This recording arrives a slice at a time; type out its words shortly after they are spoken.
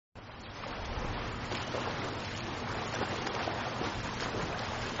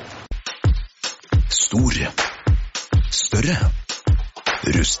Stor. Større.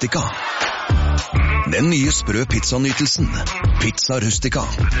 Rustica. Den nye sprø pizzanytelsen. Pizza Rustica.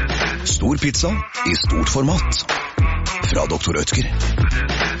 Stor pizza i stort format. Fra Dr. Oetker.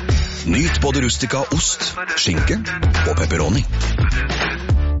 Nyt både Rustica ost, skinke og pepperoni.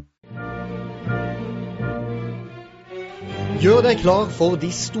 Gjør deg klar for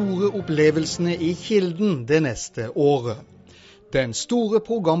de store opplevelsene i Kilden det neste året. Den store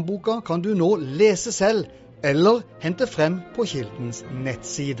programboka kan du nå lese selv, eller hente frem på Kildens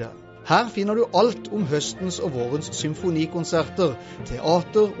nettside. Her finner du alt om høstens og vårens symfonikonserter,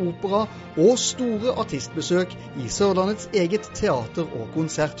 teater, opera og store artistbesøk i Sørlandets eget teater- og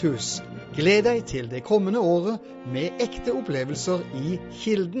konserthus. Gled deg til det kommende året med ekte opplevelser i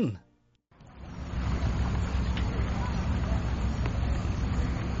Kilden.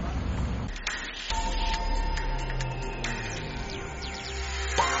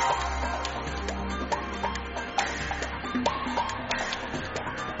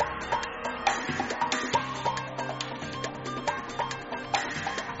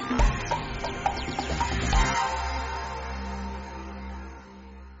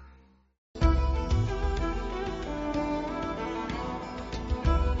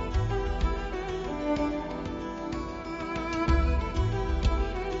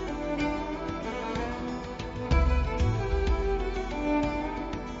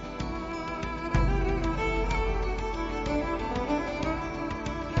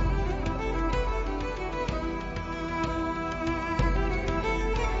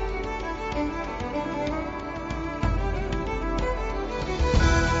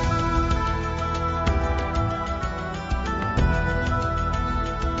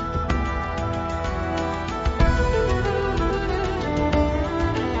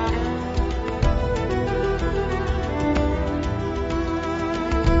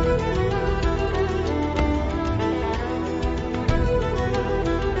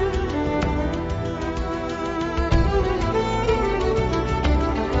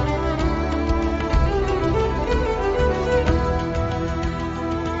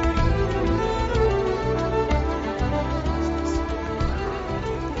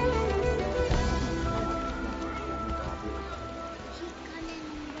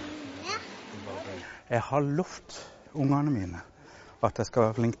 Jeg har lovt ungene mine at jeg skal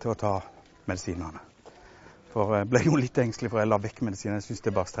være flink til å ta medisinene. For jeg ble jo litt engstelig, for jeg la vekk medisiner. Jeg synes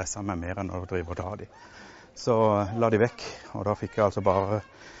det bare stresset meg mer enn å drive og ta de. Så la de vekk, og da fikk jeg altså bare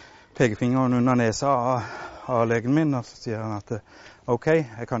pekefingeren under nesa av legen min. Og så sier han at ok,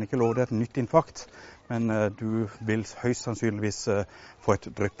 jeg kan ikke love deg et nytt infarkt, men du vil høyst sannsynligvis få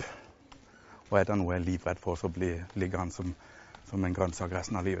et drypp. Og er det noe jeg er livredd for, så ligger han som en grønnsak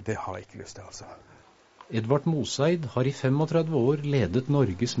resten av livet. Det har jeg ikke lyst til, altså. Edvard Moseid har i 35 år ledet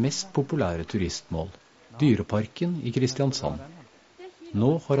Norges mest populære turistmål, Dyreparken i Kristiansand.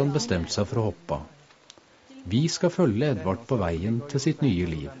 Nå har han bestemt seg for å hoppe av. Vi skal følge Edvard på veien til sitt nye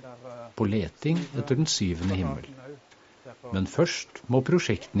liv, på leting etter den 7. himmel. Men først må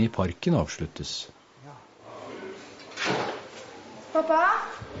prosjektene i parken avsluttes. Pappa?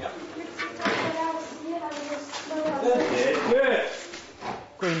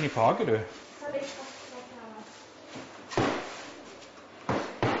 Gå inn i faget, du.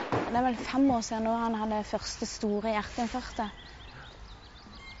 Det er vel 5 år siden nå han hadde første store hjerteinfarktet.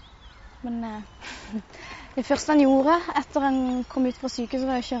 Men det første han gjorde etter han kom ut fra sykehuset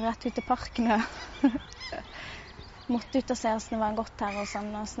var å kjøre rett ut til parken. Måtte ut og se hvordan det var godt her og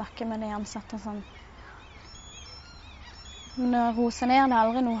sånn, og snakke med de ansatte og sånn. Men å roe seg ned, det er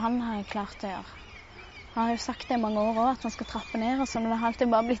aldri noe han har klart å gjøre. Han har jo sagt det i mange år også, at han skal trappe ned og sånn, men det har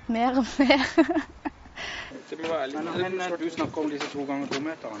alltid bare blitt mer og mer. Det må være litt... Men du snakker om disse 2 ganger 2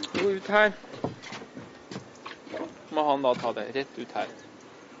 meterne. Gå ut her. Må han da ta det rett ut her.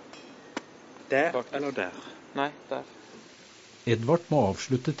 Der eller der? Nei, der. Edvard må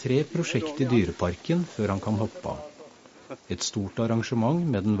avslutte 3 prosjekt i Dyreparken før han kan hoppe av. Et stort arrangement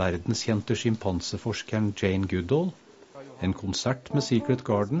med den verdenskjente skimpanseforskeren Jane Goodall, en konsert med Secret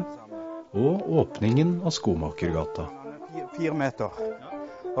Garden og åpningen av Skomakergata. 4 meter.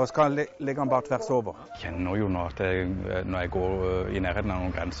 Og skal legge han bare tvers over. Jeg kjenner jo nå at når jeg går i nærheten av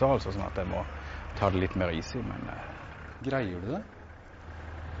noen grenser, altså, sånn at jeg må ta det litt mer easy, men... Greier du det?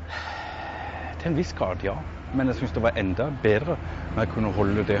 Til en viss grad, ja. Men jeg synes det var enda bedre når jeg kunne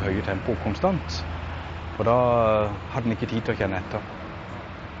holde det høye tempoet konstant. For da hadde han ikke tid til å kjenne etter.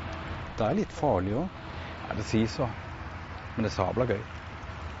 Det er litt farlig også. Ja, det sier så. Men det er sabla gøy.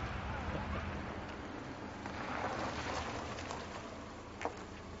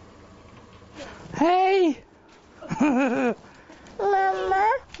 Hei! Mamma?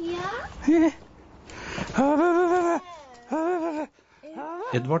 Ja?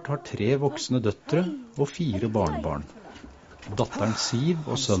 Edvard har 3 voksne døtre og 4 barnebarn. Datteren Siv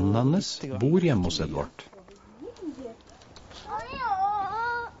og sønnen hennes bor hjemme hos Edvard.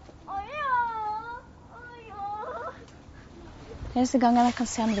 Eneste gangen jeg kan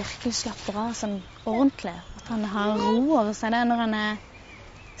se han virkelig slapper av sånn ordentlig, at han har ro over seg, det er når han er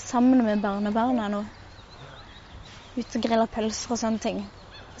sammen med barnebarna nå, ute og griller pølser og sånne ting.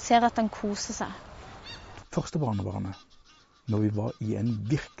 Ser at han koser seg. Første barnebarnet, når vi var i en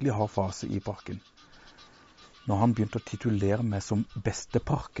virkelig hard fase i parken, når han begynte å titulere meg som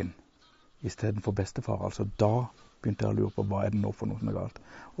besteparken, i stedet for bestefar, altså da begynte jeg å lure på hva er det nå for noe som er galt.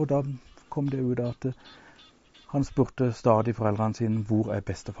 Og da kom det ut at han spurte stadig foreldrene sine, hvor er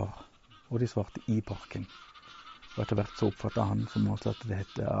bestefar? Og de svarte i parken. Og etter hvert så oppfattet han som også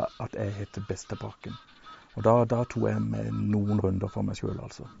at jeg heter Besteparken. Og da tog jeg med noen runder for meg selv,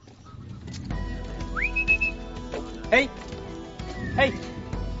 altså. Hei! Hei!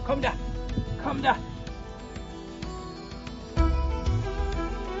 Kom da! Kom da!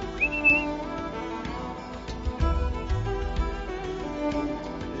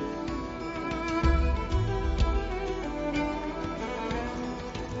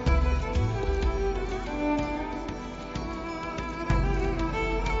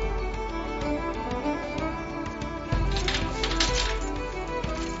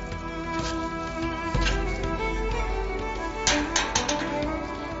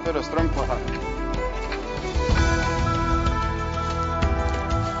 Det er strøm på her.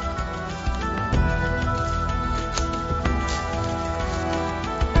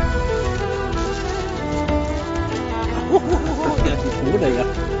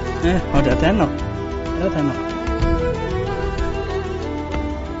 Har dere tenner? Ja, tenner.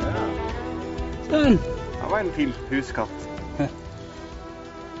 Sånn. Det var en fin huskatt. Det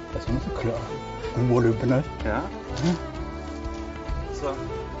er sånn som klør. Gode lubbene. Ja. Så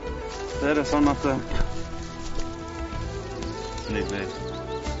er det sånn at Nydelig.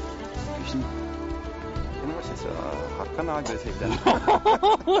 Tusen. Det var ikke så hakkende aggressivt.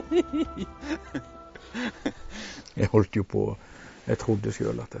 Jeg holdt jo på. Jeg trodde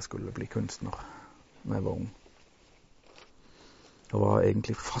selv at jeg skulle bli kunstner når jeg var ung. Jeg var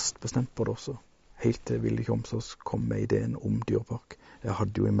egentlig fast bestemt på det også. Helt til Ville Kjomsås kom med ideen om dyrepark. Jeg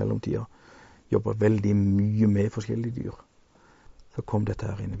hadde jo i mellomtida jobbet veldig mye med forskjellige dyr. Så kom dette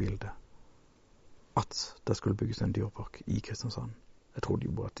her inn i bildet. At det skulle bygges en dyrepark i Kristiansand. Jeg trodde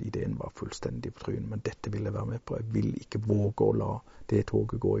jo at ideen var fullstendig på trynet, men dette ville jeg være med på. Jeg vil ikke våge å la det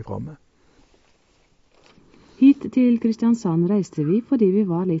toget gå ifra meg. Hit til Kristiansand reiste vi fordi vi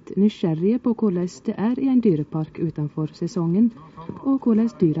var litt nysgjerrige på hvordan det er i en dyrepark utenfor sesongen, og hvordan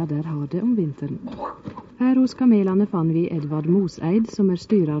dyra der har det om vinteren. Her hos kamelene fann vi Edvard Moseid, som er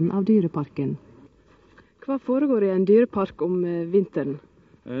styreren av dyreparken. Hva foregår i en dyrepark om vinteren?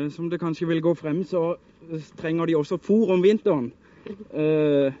 Som det kanskje vil gå frem, så trenger de også fôr om vinteren.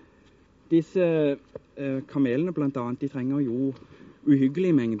 Disse kamelene blant annet, de trenger jo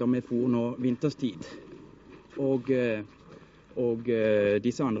uhyggelige mengder med fôr nå vinterstid. Og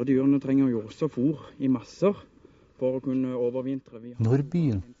disse andre dyrene trenger jo også fôr i masser for å kunne overvintre. Når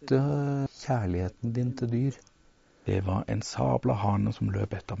begynte kjærligheten din til dyr? Det var en sabla hane som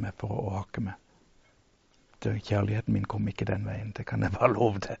løp etter meg for å hakke meg. Kjærligheten min kom ikke den veien, det kan jeg bare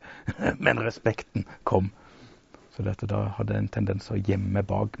love til. Men respekten kom. Så da hadde jeg en tendens å gjemme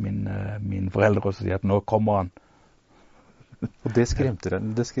bak min foreldre og si at nå kommer han. Og det skremte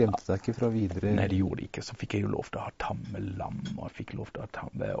deg ikke fra videre? Nei, det gjorde det ikke. Så fikk jeg jo lov til å ha tamme lam, og jeg fikk lov til å ha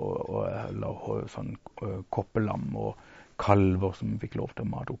tamme og sånn koppelam og kalver som fikk lov til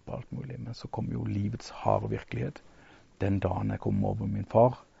å mate opp alt mulig. Men så kom jo livets harde virkelighet. Den dagen jeg kom over min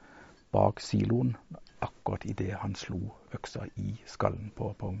far bak siloen, akkurat i det han slo øksa i skallen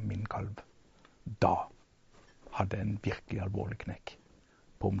på min kalv. Da hadde jeg en virkelig alvorlig knekk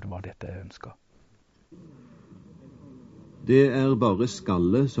på om det var dette jeg ønsket. Det er bare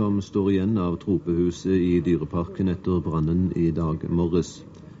skallet som står igjen av tropehuset i dyreparken etter brannen i dag morges.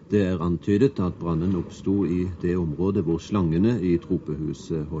 Det er antydet at brannen oppstod i det området hvor slangene i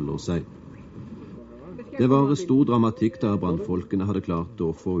tropehuset holder seg. Det var stor dramatikk da brannfolkene hadde klart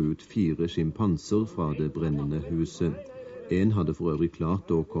å få ut 4 skimpanser fra det brennende huset. En hadde for øvrig klart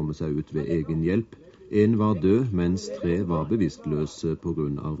å komme seg ut ved egen hjelp. En var død, mens 3 var bevisstløse på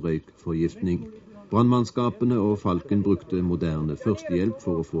grunn av røykforgiftning. Brannmannskapene og Falken brukte moderne førstehjelp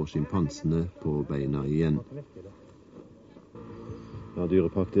for å få sjimpansene på beina igjen. Ja,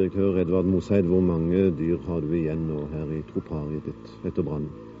 dyreparkdirektør Edvard Moseid, hvor mange dyr har du igjen nå her i tropariet ditt etter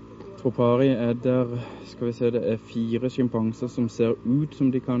brannen? Tropari er der, skal vi se, det er 4 skimpanser som ser ut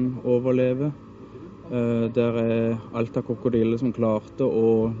som de kan overleve. Der alt av krokodiller som klarte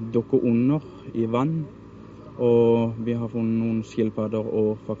å dukke under i vann. Og vi har funnet noen skilpadder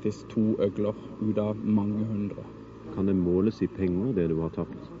og faktisk 2 øgler ut av mange hundre. Kan det måles i penger, det du har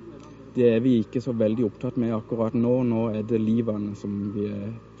tapt? Det er vi ikke så veldig opptatt med akkurat nå. Nå er det livene som vi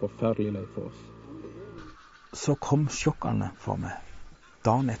er forferdelig lei for oss. Så kom sjokkene for meg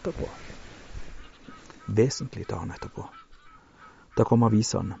dagen etterpå. Vesentlig dagen etterpå. Da kom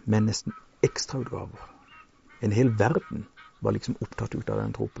avisene med nesten ekstrautgaver. En hel verden var liksom opptatt ut av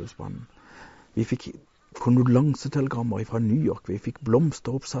den tropehusbrannen. Vi fikk kondolansetelegrammer fra New York, vi fikk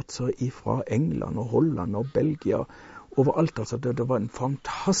blomsteroppsatser fra England og Holland og Belgia. Overalt, altså. Det var en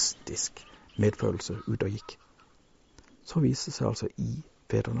fantastisk medfølelse ut og gikk. Så viste det seg altså i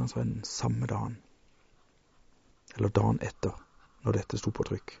Fædrelandsvennen samme dagen, eller dagen etter, når dette sto på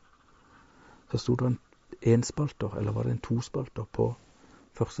trykk, så sto det en enspalter, eller var det en tospalter, på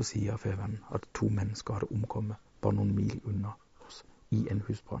første side av Fædrelandsvennen, at 2 mennesker hadde omkommet bare noen mil unna oss i en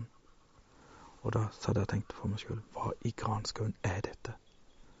husbrann. Og da hadde jeg tenkt for meg selv, hva i granskauen er dette?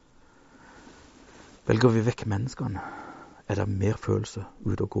 Velger vi vekk menneskene, er det mer følelse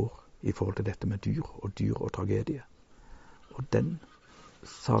ut og går i forhold til dette med dyr og tragedie. Og den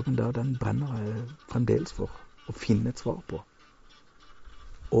saken der, den brenner jeg fremdeles for å finne et svar på.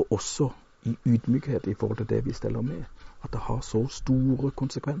 Og også i ydmykhet i forhold til det vi steller med, at det har så store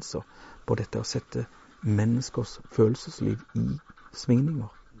konsekvenser på dette å sette menneskers følelsesliv i svingninger,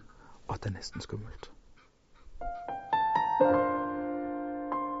 at det er nesten skummelt.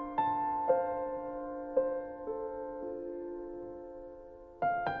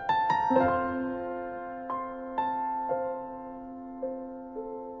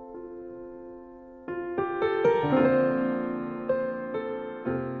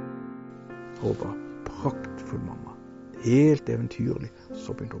 Og var praktfull mamma. Helt eventyrlig.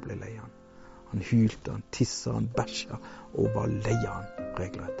 Så begynte hun å bli lei han. Han hylte, han tissa, han bæsja, og var lei han,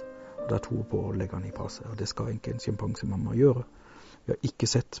 regelrett. Og da tog hun på å legge han i passet, og det skal ikke en sjimpansemamma gjøre. Vi har ikke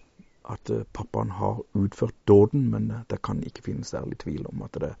sett at pappaen har utført dåden, men det kan ikke finnes særlig tvil om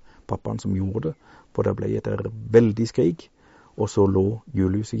at det er pappaen som gjorde det, for det ble et veldig skrig, og så lå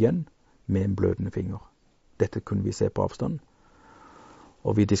Julius igjen med en blødende finger. Dette kunne vi se på avstand.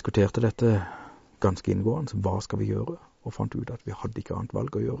 Og vi diskuterte dette ganske inngående, hva skal vi gjøre? Og fant ut at vi hadde ikke annet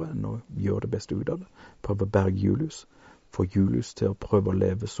valg å gjøre enn å gjøre det beste ut av det. Prøve å berge Julius. Få Julius til å prøve å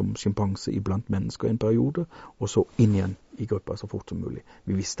leve som sjimpanse iblant mennesker i en periode, og så inn igjen i gruppa så fort som mulig.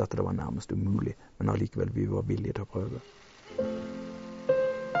 Vi visste at det var nærmest umulig, men allikevel vi var villige til å prøve.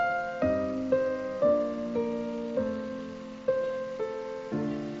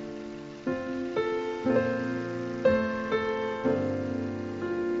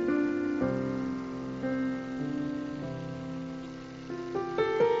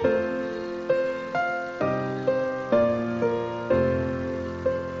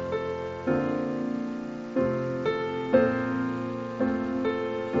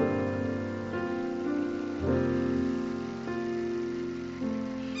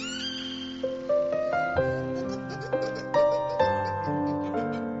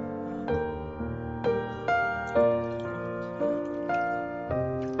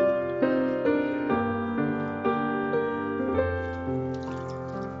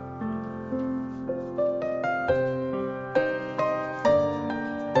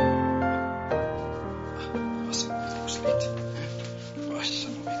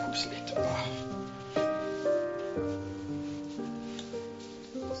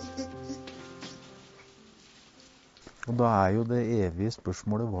 Og da er jo det evige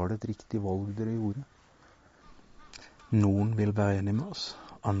spørsmålet, var det et riktig valg dere gjorde? Noen vil være enige med oss,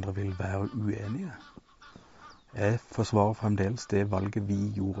 andre vil være uenige. Jeg forsvarer fremdeles det valget vi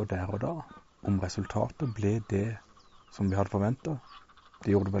gjorde der og da. Om resultatet ble det som vi hadde forventet,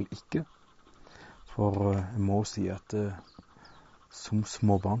 det gjorde det vel ikke. For jeg må si at som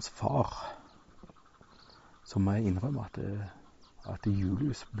småbarnsfar, så må jeg innrømme at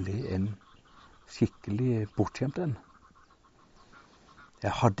Julius ble en skikkelig bortskjemt en.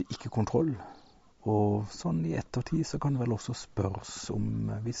 Jeg hadde ikke kontroll, og sånn i ettertid så kan det vel også spørres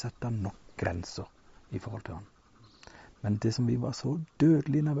om vi setter nok grenser i forhold til han. Men det som vi var så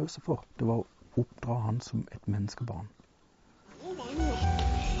dødelig nervøse for, det var å oppdra han som et menneskebarn.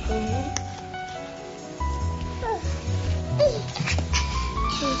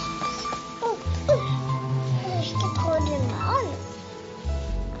 Ikke ta det mal.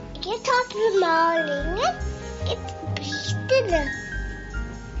 Ikke ta det malingen. Ikke bytte det.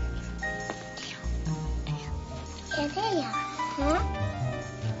 Er det ja?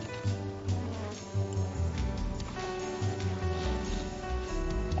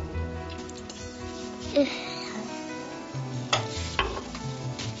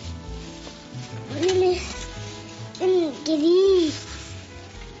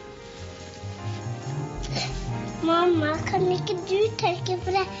 Mamma, kan ikke du tørke,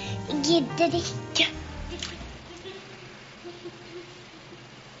 for jeg gidder ikke.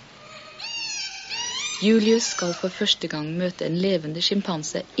 Julius skal for første gang møte en levende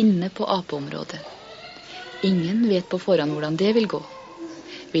skimpanse inne på apeområdet. Ingen vet på forhånd hvordan det vil gå.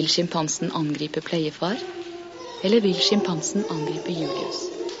 Vil skimpansen angripe pleiefar, eller vil skimpansen angripe Julius?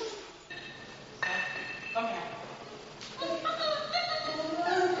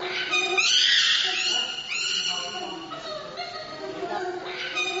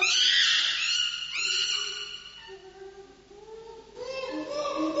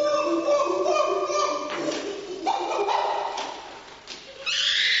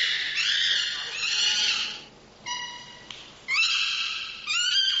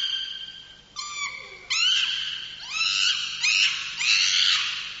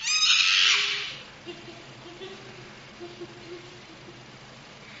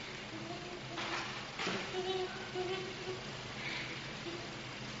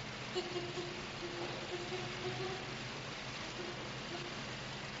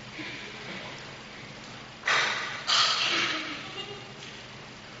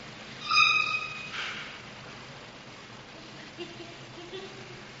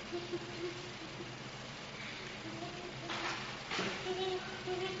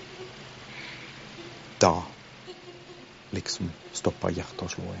 Da liksom stoppet hjertet å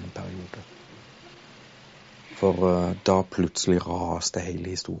slå i en periode. For da plutselig raste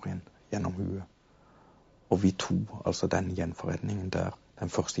hele historien gjennom huet. Og vi to, altså den gjenforeningen der, den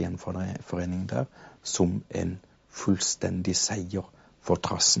første gjenforeningen der, som en fullstendig seier for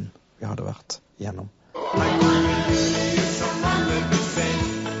trassen vi hadde vært gjennom.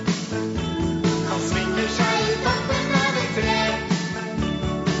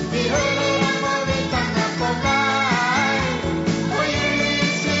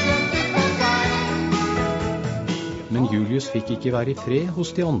 Men Julius fikk ikke være i fred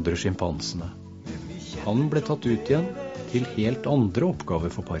hos de andre sjimpansene. Han ble tatt ut igjen til helt andre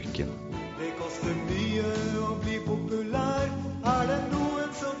oppgaver for parken.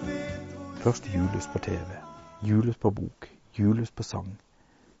 Først Julius på TV, Julius på bok, Julius på sang.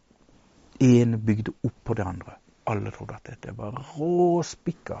 En bygde opp på det andre. Alle trodde at dette var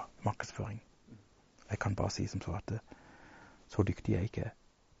råspikka markedsføring. Jeg kan bare si som så at så dyktig jeg ikke er.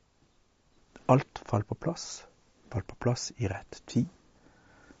 Alt falt på plass i rett tid.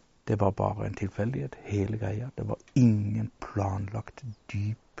 Det var bare en tilfeldighet, hele greia. Det var ingen planlagt,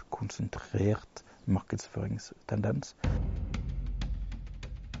 dyp, konsentrert markedsføringstendens.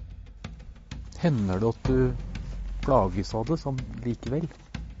 Hender det at du plages av det sånn likevel?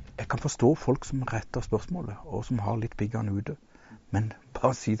 Jeg kan forstå folk som retter spørsmålet, og som har litt piggene ute. Men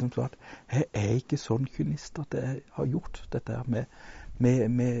bare si som så at jeg er ikke sånn kynist at jeg har gjort dette med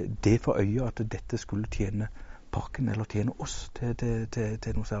det for øye at dette skulle tjene parken eller tjene oss til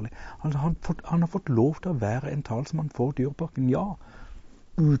noe særlig. Han har fått lov til å være en talsmann for Dyreparken, ja,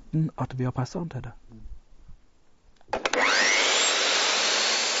 uten at vi har presset han til det.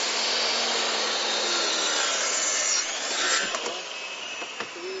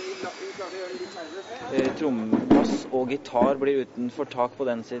 Trommebass og gitar blir utenfor tak på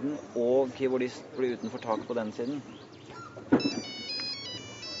den siden, og keyboardist blir utenfor tak på den siden.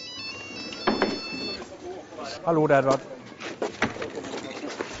 Hallo, det er Edvard.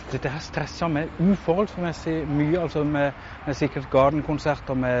 Dette her stresser meg uforholdsmessig mye, altså med Secret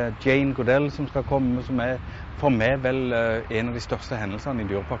Garden-konserter med Jane Goodell som skal komme, som er for meg vel en av de største hendelsene i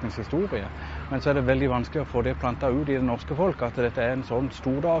Dyreparkens historie. Men så er det veldig vanskelig å få det plantet ut i det norske folk, at dette er en sånn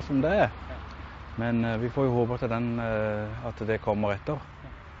stor dag som det er. Men vi får jo håpe at det kommer etter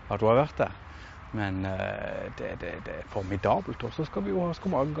at du har vært der. Men det er formidabelt. Og så skal vi jo ha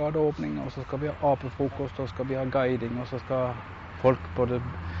Skomagergadeåpning, og så skal vi ha apefrokost, og så skal vi ha guiding, og så skal folk både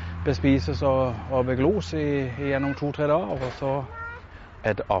bespises og beglos gjennom 2-3 dager, og så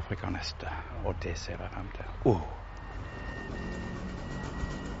er det Afrika neste, og det ser jeg frem til.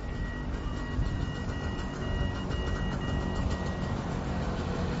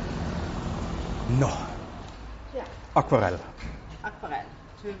 Nå. Akvarell. Akvarell.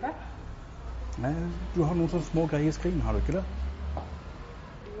 Tube. Nei, du har noen sånne små greie skrin, har du ikke det?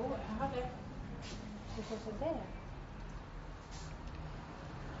 Jo, jeg har det. Hva er det?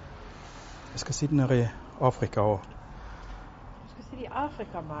 Jeg skal sitte nede i Afrika og Du skal sitte i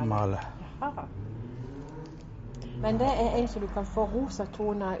Afrika og male. Jaha. Men det er en som du kan få rosa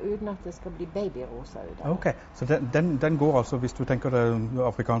toner uten at det skal bli babyrosa ut av. Ok, så den går altså, hvis du tenker det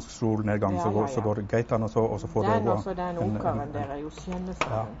afrikansk solnedgang, ja, så går det greit an, og så får den det også, den okeren der er jo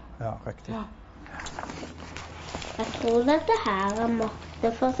kjennesangen. Ja, riktig. Ja. Jeg tror dette her er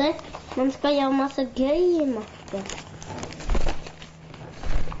matteforsøk. Man skal gjøre masse gøy i matte.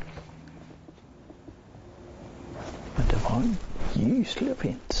 Men det var gyselig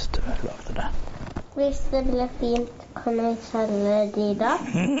fint du lagde det. Hvis det blir fint, kan jeg selge de da?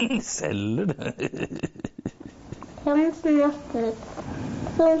 Selge det? Ja, men sånn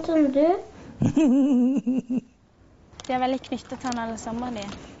som du. De er veldig knyttet til han alle sammen, de.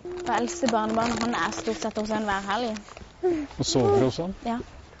 Og eldste barnebarn, han er stort sett hos han hver helg. Og sover hos han? Ja.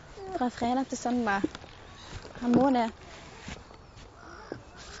 Fra fredag til søndag. Han må det.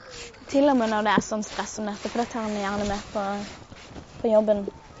 Til og med når det er sånn stress som dette, for da tar han gjerne med på jobben.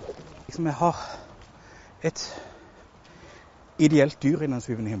 Liksom jeg har et ideelt dyr i den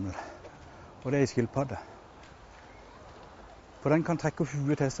syvende himmel, og det er skilpadde. For den kan trekke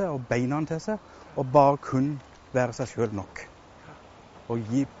huet til seg og beina til seg, og bare kun være seg selv nok. Og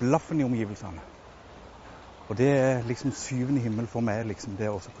gi blaffen i omgivelsene. Og det er liksom syvende himmel for meg, liksom det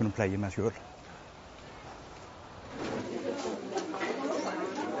å også kunne pleie meg selv.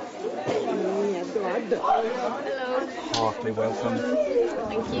 Heartily welcome.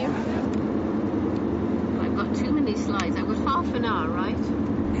 Thank you. I've got too many slides. I've got half an hour, right?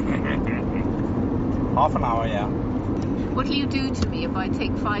 Half an hour, yeah. What will you do to me if I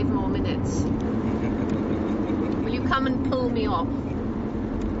take 5 more minutes? Will you come and pull me off?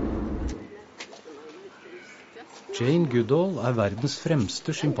 Jane Goodall er verdens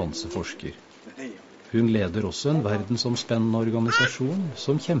fremste sjimpanseforsker. Hun leder også en verdensomspennende organisasjon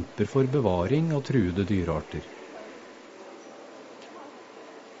som kjemper for bevaring av truede dyrearter.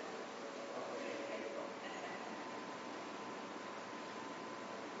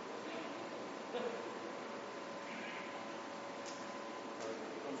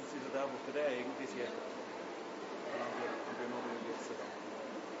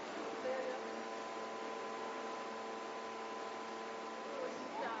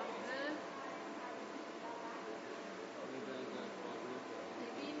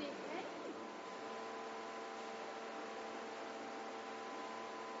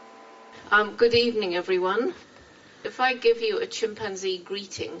 Good evening, everyone. If I give you a chimpanzee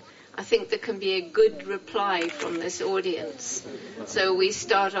greeting, I think there can be a good reply from this audience. So we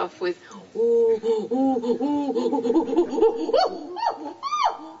start off with...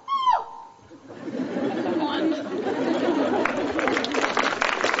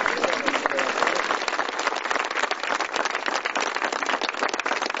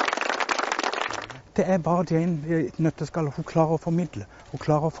 Det er bare Jane i et nøtteskall. Hun klarer å formidle. Hun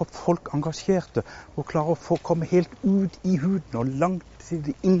klarer å få folk engasjerte. Hun klarer å få komme helt ut i huden og langt til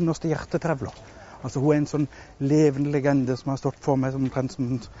de innerste hjertetrevler. Altså, hun er en sånn levende legende som har stått for meg som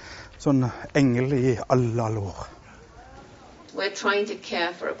en sånn engel i alle år. We're trying to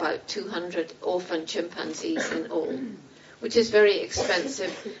care for about 200 orphan chimpanzees in all, which is very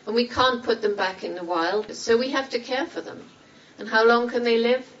expensive, and we can't put them back in the wild, so we have to care for them. And how long can they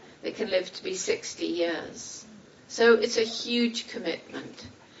live? They can live to be 60 years. So it's a huge commitment.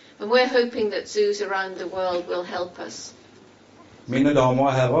 And we're hoping that zoos around the world will help us. Mine damer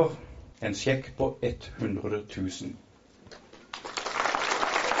og herrer, en sjekk på 100 000.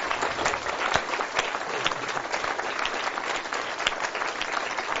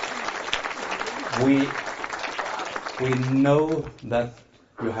 We know that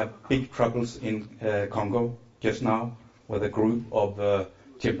you have big troubles in Congo just now with a group of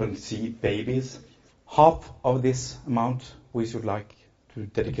chimpanzee babies. Half of this amount we should like to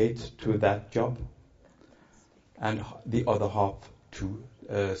dedicate to that job, and the other half to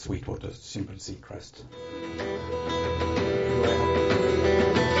Sweetwater Chimpanzee Crest.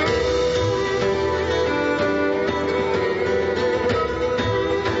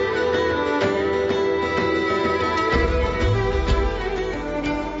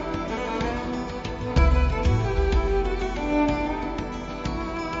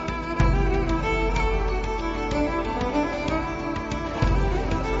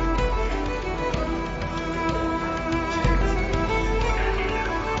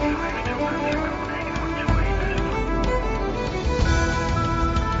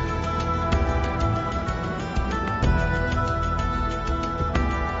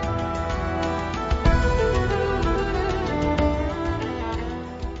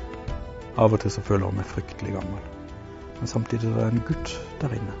 Av og til så føler jeg meg fryktelig gammel. Men samtidig er det en gutt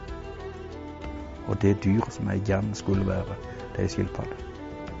der inne. Og det dyret som jeg gjerne skulle være, det er skilpadde.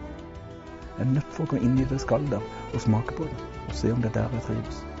 Jeg er nødt for å gå inn i det skallet der og smake på det, og se om det er der jeg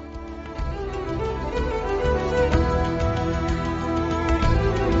trives.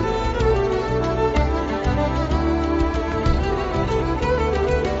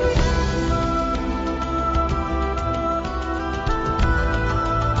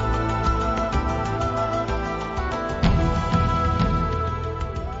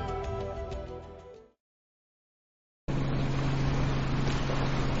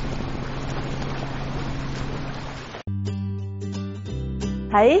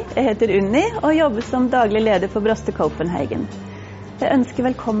 Hei, jeg heter Unni og jobber som daglig leder for Broste Copenhagen. Jeg ønsker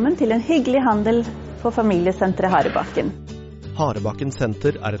velkommen til en hyggelig handel på familiesenteret Harebakken. Harebakken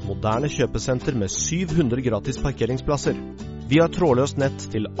senter er et moderne kjøpesenter med 700 gratis parkeringsplasser. Vi har trådløst nett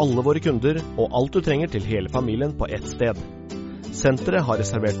til alle våre kunder, og alt du trenger til hele familien på ett sted. Senteret har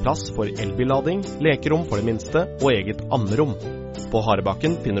reservert plass for elbillading, lekerom for det minste og eget ammerom. På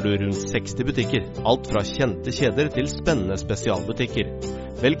Harebakken finner du rundt 60 butikker, alt fra kjente kjeder til spennende spesialbutikker.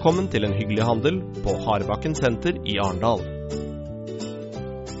 Velkommen til en hyggelig handel på Harebakken senter i Arendal.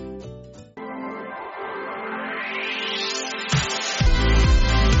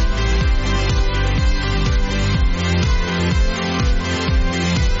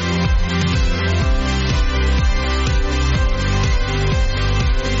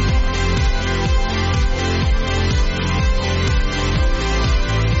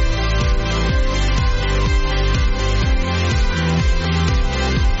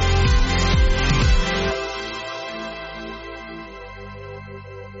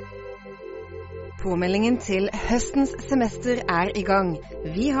 Påmeldingen til høstens semester er i gang.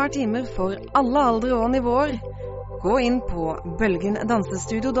 Vi har timer for alle aldre og nivåer. Gå inn på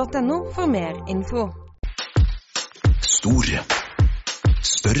bølgendansestudio.no for mer info. Stor.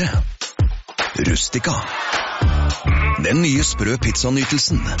 Større. Rustica. Den nye sprø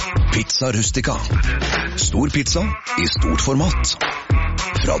pizzanytelsen. Pizza Rustica. Stor pizza i stort format.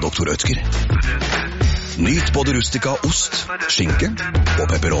 Fra Dr. Oetker. Nyt både Rustica ost, skinke og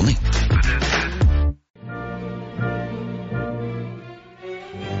pepperoni.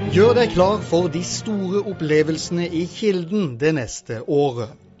 Gjør deg klar for de store opplevelsene i Kilden det neste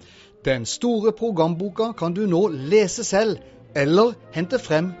året. Den store programboka kan du nå lese selv, eller hente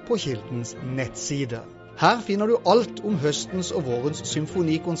frem på Kildens nettside. Her finner du alt om høstens og vårens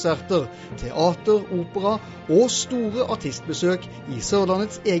symfonikonserter, teater, opera og store artistbesøk i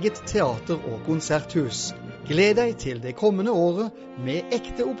Sørlandets eget teater- og konserthus. Gled deg til det kommende året med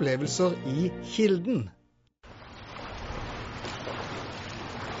ekte opplevelser i Kilden.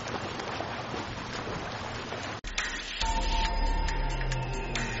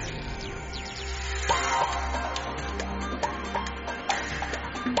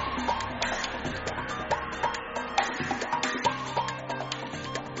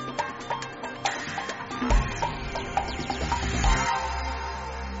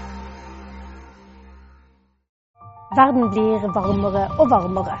 Verden blir varmere og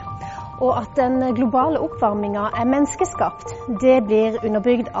varmere, og at den globale oppvarmingen er menneskeskapt, det blir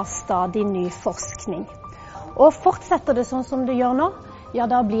underbygd av stadig ny forskning. Og fortsetter det sånn som det gjør nå, ja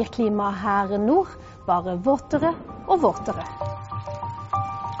da blir klimaet her nord bare våtere og våtere.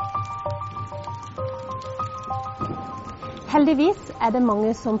 Heldigvis er det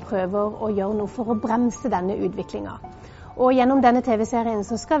mange som prøver å gjøre noe for å bremse denne utviklingen. Og gjennom denne TV-serien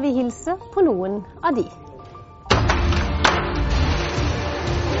så skal vi hilse på noen av de.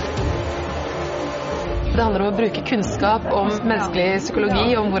 Det handler om å bruke kunnskap om menneskelig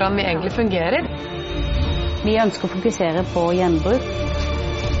psykologi, om hvordan vi egentlig fungerer. Vi ønsker å fokusere på gjenbruk.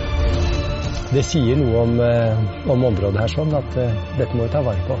 Det sier noe om området her sånn at dette må vi ta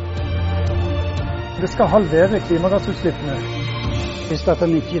vare på. Det skal halvere klimagassutslippene. Hvis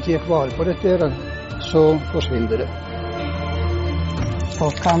en ikke tar vare på dette, så forsvinner det.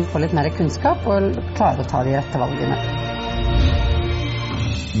 Folk kan få litt mer kunnskap og klare å ta de rette valgene.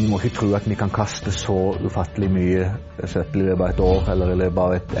 Vi må ikke tro at vi kan kaste så ufattelig mye søppel i løpet av et år eller i løpet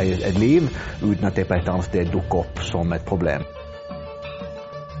av et liv, uten at det på et eller annet sted dukker opp som et problem.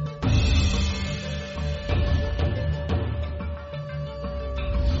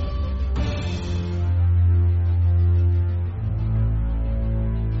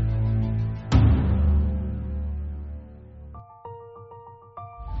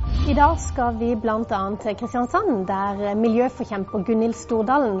 I dag skal vi blant annet til Kristiansand, der miljøforkjemper Gunhild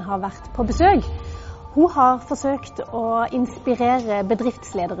Stordalen har vært på besøk. Hun har forsøkt å inspirere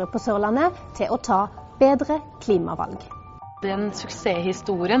bedriftsledere på Sørlandet til å ta bedre klimavalg. Den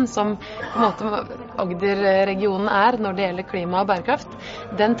suksesshistorien som på en måte Agder-regionen er når det gjelder klima og bærekraft,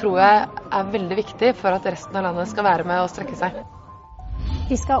 den tror jeg er veldig viktig for at resten av landet skal være med og strekke seg.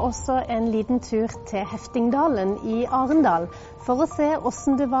 Vi skal også en liten tur til Heftingdalen i Arendal for å se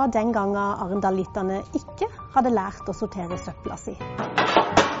hvordan det var den gangen arendalitterne ikke hadde lært å sortere søpla si.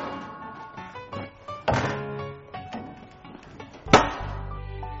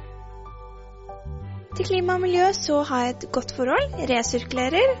 Til klima og miljø så har jeg et godt forhold,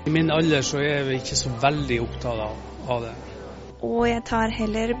 resirkulerer. I min alder så er vi ikke så veldig opptatt av det. Og jeg tar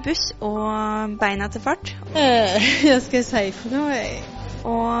heller buss og beina til fart. Hva skal jeg si for noe?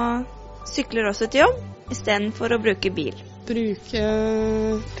 Og sykler også til jobb, i stedet for å bruke bil. bruke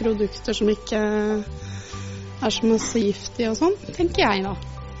produkter som ikke så masse giftige og sånn, tenker jeg da.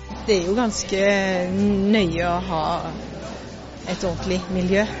 Det jo ganske nøye å ha et ordentlig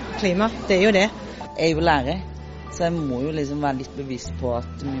miljø, klima. Det jo det. Jeg jo lærer, så jeg må jo liksom være litt bevisst på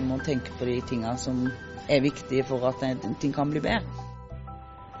at vi må tenke på de tingene som viktige for at ting kan bli bedre.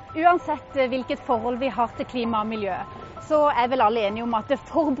 Uansett hvilket forhold vi har til klima og miljø, så vel alle enige om at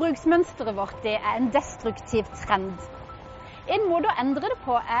forbruksmønsteret vårt det en destruktiv trend. En måte å endre det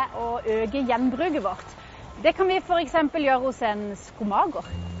på å øke gjenbruket vårt. Det kan vi for eksempel gjøre hos en skomager.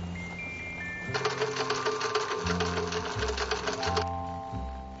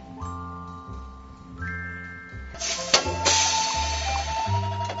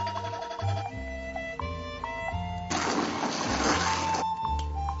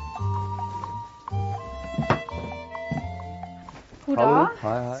 God dag.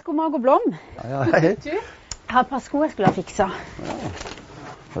 Hei. Skomager Blom. Hei. Du, jeg har et par sko jeg skulle ha fiksa. Ja.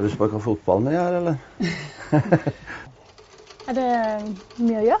 Har du sparket fotball med her, eller? Det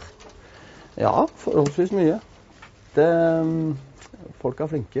mye å gjøre? Ja, forholdsvis mye. Folk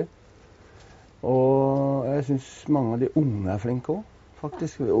flinke. Og jeg synes mange av de unge flinke også,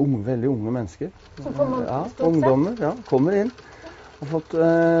 faktisk. Veldig unge mennesker. Som kommer ungdommer, ja, kommer inn. Har fått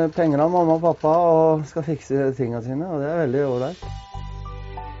penger av mamma og pappa og skal fikse tingene sine, og det veldig ålreit.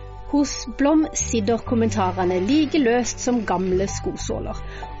 Hos Blom sitter kommentarene like løst som gamle skosåler,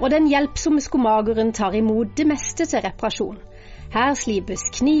 og den hjelpsomme skomageren tar imot det meste til reparasjon. Her slipes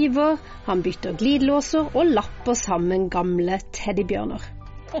kniver, han bytter glidelåser og lapper sammen gamle teddybjørner.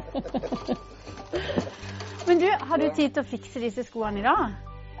 Men du, har du tid til å fikse disse skoene i dag?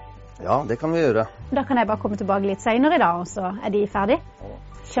 Ja, det kan vi gjøre. Da kan jeg bare komme tilbake litt senere i dag, og så de ferdig.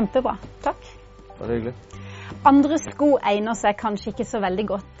 Kjempebra. Takk. Det var hyggelig. Andre sko egner seg kanskje ikke så veldig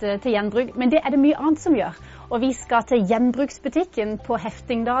godt til gjenbruk, men det det mye annet som gjør. Og vi skal til gjenbruksbutikken på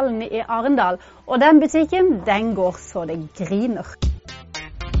Heftingdalen i Arendal, og den butikken, den går så det griner.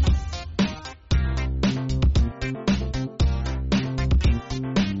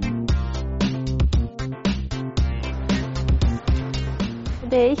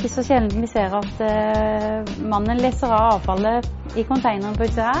 Det ikke så sjelden vi ser at mannen leser av avfallet i containeren på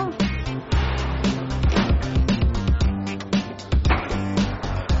utsida her.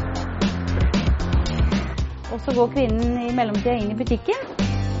 Og så går kvinnen i mellomtiden inn i butikken.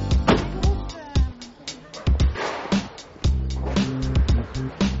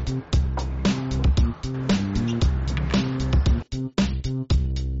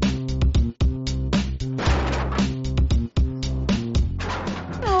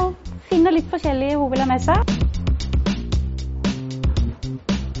 Og finner litt forskjellige hun vil ha med seg.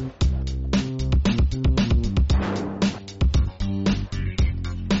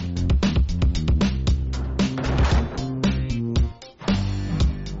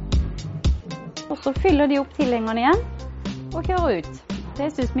 Så fyller de opp tilhengerne igjen og kjører ut. Det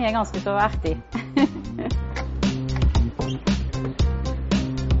synes vi ganske så artig.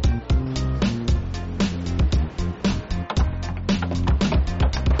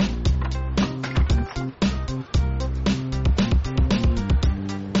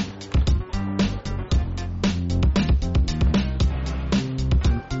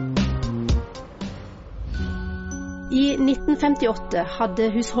 I 1958 hadde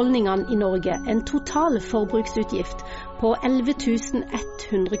husholdningene i Norge en total forbruksutgift på 11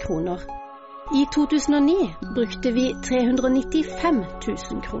 100 kroner. I 2009 brukte vi 395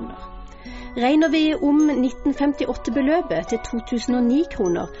 000 kroner. Regner vi om 1958-beløpet til 2009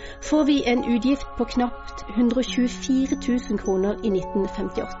 kroner, får vi en utgift på knapt 124 000 kroner i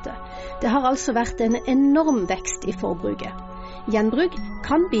 1958. Det har altså vært en enorm vekst i forbruket. Gjenbruk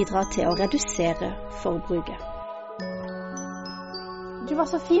kan bidra til å redusere forbruket. Du var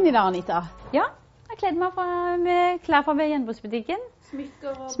så fin i dag, Anita. Ja, jeg kledde meg med klær fra gjenbruksbutikken.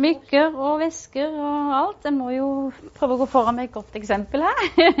 Smykker og vesker og alt. Jeg må jo prøve å gå foran med et godt eksempel her.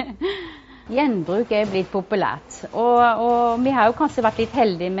 Gjenbruk blitt populært. Og vi har jo kanskje vært litt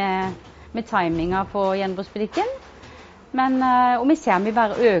heldige med timinga på gjenbruksbutikken. Men og vi ser vi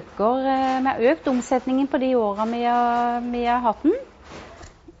bare vi har økt omsetningen på de årene vi har hatt den.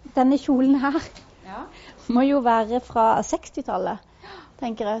 Denne kjolen her må jo være fra 60-tallet.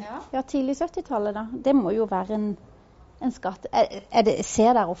 Tenker jeg. Ja, tidlig 70-tallet da. Det må jo være en skatt.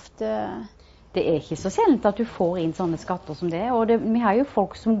 Ser der ofte... Det ikke så sjelden at du får inn sånne skatter som det. Og vi har jo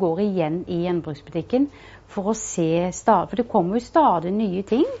folk som går igjen i gjenbruksbutikken for å se for det kommer jo stadig nye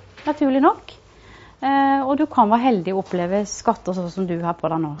ting, naturlig nok. Og du kan være heldig å oppleve skatter sånn som du har på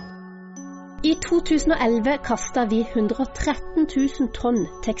deg nå. I 2011 kastet vi 113 000 tonn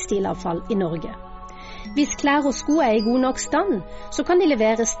tekstilavfall i Norge. Hvis klær og sko er i god nok stand, så kan de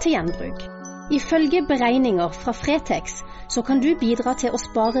leveres til gjenbruk. Ifølge beregninger fra Fretex så kan du bidra til å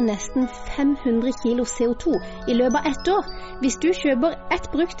spare nesten 500 kilo CO2 i løpet av ett år hvis du kjøper ett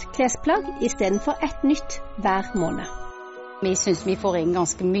brukt klesplagg i stedet for ett nytt hver måned. Vi synes vi får inn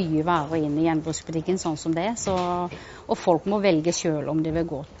ganske mye varer inn i gjenbruksbutikken sånn som det, og folk må velge selv om det vil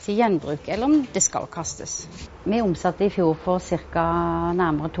gå til gjenbruk eller om det skal kastes. Vi omsatte i fjor for ca.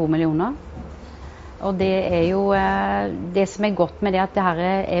 nærmere 2 millioner. Og det er jo det som er godt med det at det her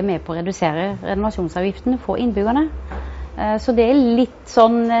er med på å redusere renovasjonsavgiften for innbyggerne. Så det er litt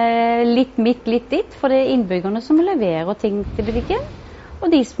sånn, litt midt, litt ditt, for det er innbyggerne som leverer ting til butikken,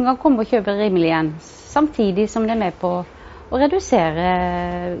 og de som kan komme og kjøpe rimelig igjen, samtidig som det er med på å redusere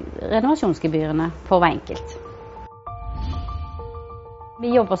renovasjonsgebyrene for hver enkelt.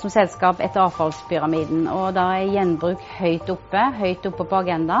 Vi jobber som selskap etter avfallspyramiden, og da er gjenbruk høyt oppe på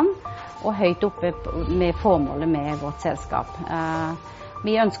agendaen, og høyt oppe med formålet med vårt selskap.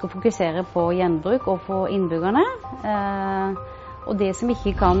 Vi ønsker å fokusere på gjenbruk og for innbyggerne, og det som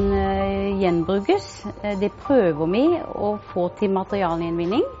ikke kan gjenbrukes, det prøver vi å få til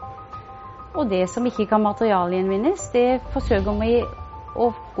materialgjenvinning. Og det som ikke kan materialgjenvinnes, det forsøker vi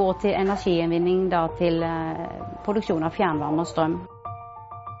å gå til energigjenvinning da, til produksjon av fjernvarme og strøm.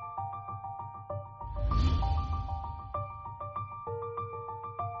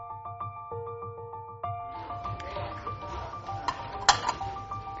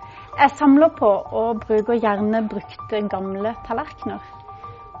 Jeg samler på og bruker gjerne brukte gamle tallerkener.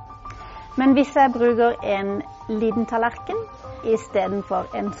 Men hvis jeg bruker en liten tallerken i stedet for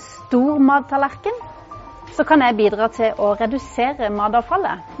en stor mattallerken, så kan jeg bidra til å redusere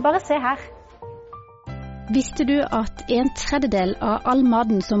matavfallet. Bare se her. Visste du at 1/3 av all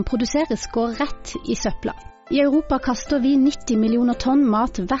maten som produseres går rett i søpla? I Europa kaster vi 90 millioner tonn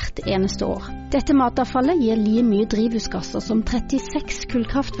mat hvert eneste år. Dette matavfallet gir like mye drivhusgasser som 36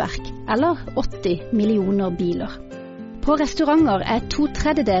 kullkraftverk, eller 80 millioner biler. På restauranter er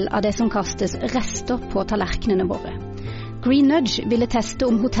 2/3 av det som kastes rester på tallerkenene våre. Green Nudge ville teste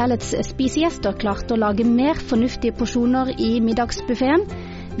om hotellets spisegjester klarte å lage mer fornuftige porsjoner i middagsbuffeten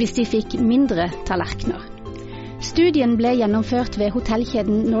hvis de fikk mindre tallerkener. Studien ble gjennomført ved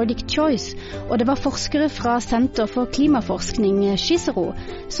hotellkjeden Nordic Choice, og det var forskere fra Senter for klimaforskning Cicero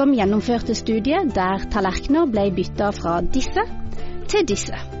som gjennomførte studiet der tallerkener ble byttet fra disse til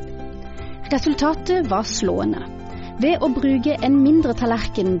disse. Resultatet var slående. Ved å bruke en mindre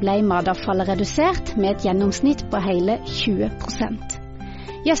tallerken ble matavfallet redusert med et gjennomsnitt på hele 20%.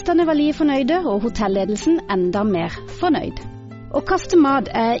 Gjestene var like fornøyde, og hotelledelsen enda mer fornøyd. Å kaste mat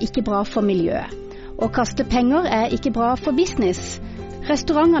er ikke bra for miljøet. Å kaste penger er ikke bra for business.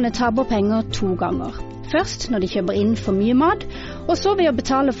 Restaurantene taper penger 2 ganger. Først når de kjøper inn for mye mat, og så ved å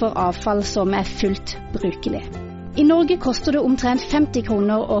betale for avfall som er fullt brukelig. I Norge koster det omtrent 50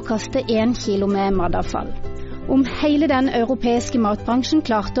 kroner å kaste 1 kilo med matavfall. Om hele den europeiske matbransjen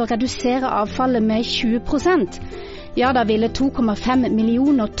klarte å redusere avfallet med 20%, ja, da ville 2,5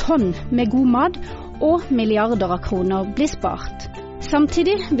 millioner tonn med god mat og milliarder av kroner bli spart.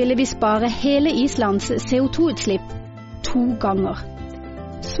 Samtidig ville vi spare hele Islands CO2-utslipp 2 ganger.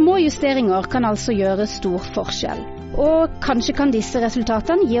 Små justeringer kan altså gjøre stor forskjell. Og kanskje kan disse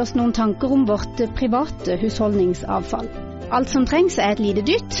resultatene gi oss noen tanker om vårt private husholdningsavfall. Alt som trengs er et lite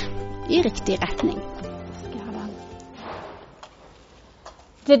dytt i riktig retning.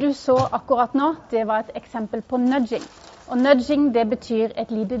 Det du så akkurat nå, det var et eksempel på nudging. Og nudging, det betyr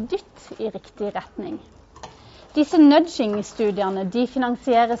et lite dytt i riktig retning. Disse nudging-studiene, de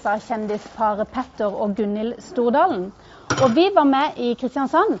finansieres av kjendisparet Petter og Gunhild Stordalen. Og vi var med i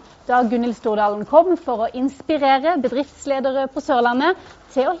Kristiansand da Gunhild Stordalen kom for å inspirere bedriftsledere på Sørlandet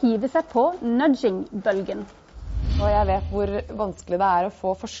til å hive seg på nudging-bølgen. Og jeg vet hvor vanskelig det er å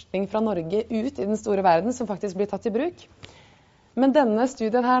få forskning fra Norge ut i den store verden som faktisk blir tatt i bruk. Men denne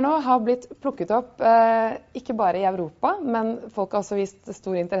studien her nå har blitt plukket opp ikke bare i Europa, men folk har også vist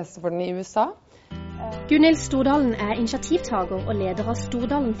stor interesse for den i USA. Gunhild Stordalen er initiativtager og leder av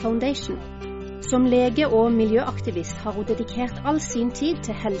Stordalen Foundation. Som lege og miljøaktivist har hun dedikert all sin tid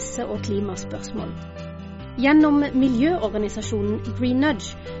til helse- og klimaspørsmål. Gjennom miljøorganisasjonen Green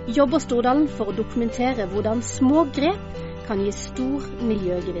Nudge jobber Stordalen for å dokumentere hvordan små grep kan gi stor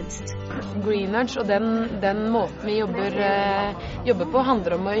miljøgevinst. Green Nudge og den måten vi jobber på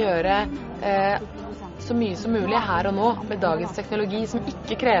handler om å gjøre så mye som mulig her og nå med dagens teknologi, som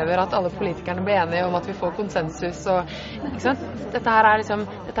ikke krever at alle politikerne blir enige om at vi får konsensus. Ikke sant? Dette er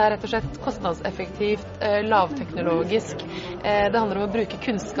rett og slett kostnadseffektivt, lavteknologisk. Det handler om å bruke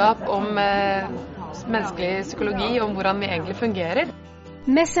kunnskap om menneskelig psykologi, om hvordan vi egentlig fungerer.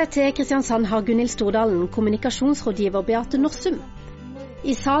 Med seg til Kristiansand har Gunhild Stordalen kommunikasjonsrådgiver Beate Norsum.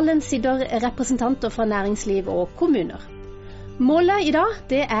 I salen sitter representanter fra næringsliv og kommuner. Målet i dag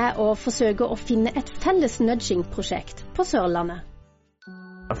det å forsøke å finne et felles nudging-prosjekt på Sørlandet.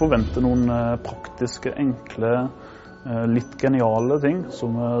 Jeg forventer noen praktiske, enkle, litt geniale ting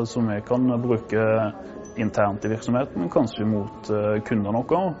som jeg kan bruke internt i virksomheten, kanskje mot kundene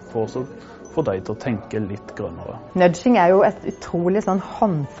noe, for å få deg til å tenke litt grønnere. Nudging jo et utrolig sånn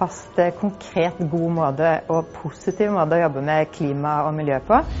håndfast, konkret, god måte og positiv måte å jobbe med klima og miljø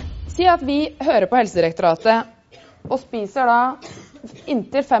på. Si at vi hører på Helsedirektoratet og spiser da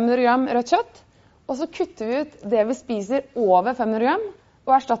inntil 500 gram rødt kjøtt, og så kutter vi ut det vi spiser over 500 gram,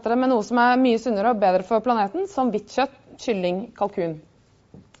 og erstatter det med noe som mye sunnere og bedre for planeten, som hvitt kjøtt, kylling, kalkun.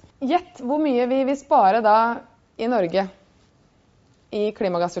 Gjett hvor mye vi vil spare da i Norge i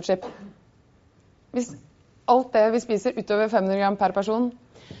klimagassutslipp. Hvis alt det vi spiser utover 500 gram per person,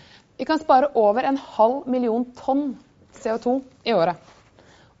 vi kan spare over 500 000 tonn CO2 i året.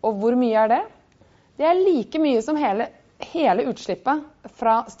 Og hvor mye det? Det like mye som hele utslippet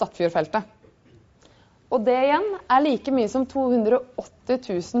fra Statfjordfeltet. Og det igjen like mye som 280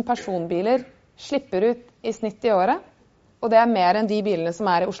 000 personbiler slipper ut i snitt i året, og det mer enn de bilene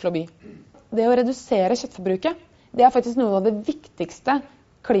som i Oslo by. Det å redusere kjøttforbruket, det faktisk noe av det viktigste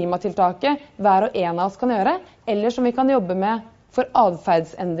klimatiltaket hver og en av oss kan gjøre, eller som vi kan jobbe med for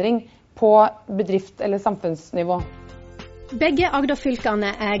adferdsendring på bedrift- eller samfunnsnivå. Begge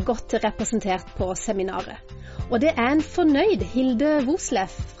Agderfylkene godt representert på seminaret. Og det en fornøyd Hilde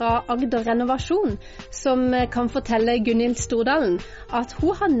Voslef fra Agder Renovasjon som kan fortelle Gunhild Stordalen at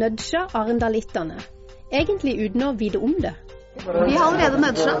hun har nudget arendalitterne, egentlig uten å vite om det. Vi har allerede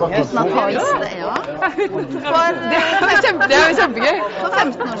nudget, uten at vi visste det, ja. Det kjempegøy. For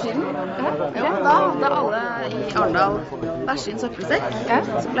 15 år siden, da hadde alle i Arendal hver sin søppelsekk,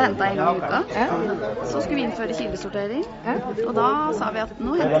 som ble hentet inn i uka. Så skulle vi innføre kildesortering, og da sa vi at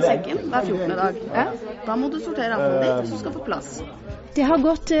nå henter sekken hver 14. dag. Da må du sortere avfallet ditt hvis du skal få plass. Det har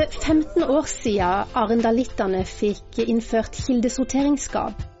gått 15 år siden arendalitterne fikk innført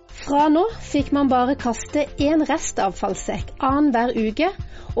kildesorteringsskap. Fra nå fikk man bare kaste en restavfallssekk hver uke,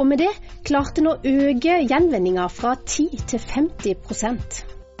 og med det klarte nå å øke gjenvinningen fra 10 til 50%.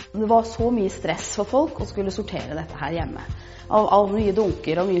 Det var så mye stress for folk å skulle sortere dette her hjemme. Av mye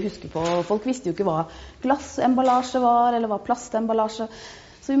dunker og mye huske på. Folk visste jo ikke hva glassemballasje var, eller hva plastemballasje.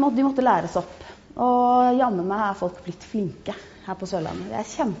 Så de måtte læres opp. Og jammen meg folk blitt flinke her på Sørlandet.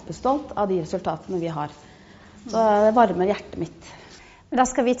 Jeg kjempestolt av de resultatene vi har. Så det varmer hjertet mitt. Da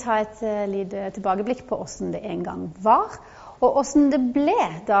skal vi ta et lite tilbakeblikk på hvordan det en gang var, og hvordan det ble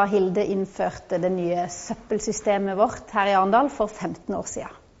da Hilde innførte det nye søppelsystemet vårt her i Arendal for 15 år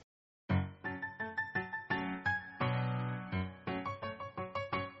siden.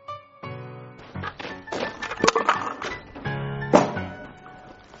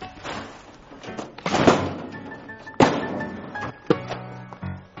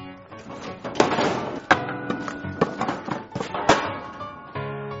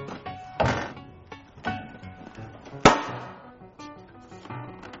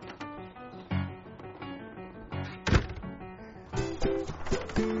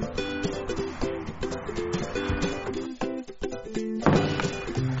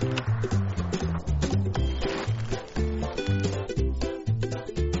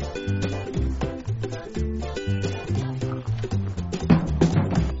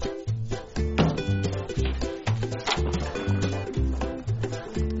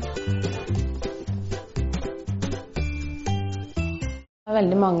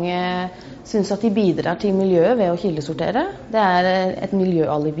 Veldig mange synes at de bidrar til miljøet ved å kildesortere. Det et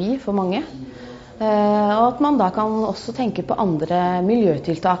miljøalibi for mange. Og at man da kan også tenke på andre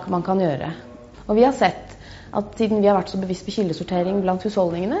miljøtiltak man kan gjøre. Og vi har sett at siden vi har vært så bevisst på kildesortering blant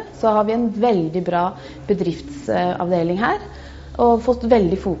husholdningene, så har vi en veldig bra bedriftsavdeling her, og fått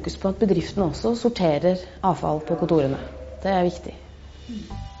veldig fokus på at bedriftene også sorterer avfall på kontorene. Det viktig.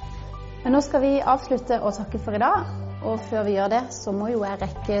 Men nå skal vi avslutte og takke for i dag. Og før vi gjør det, så må jo jeg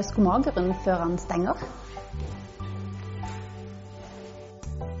rekke skomageren før han stenger.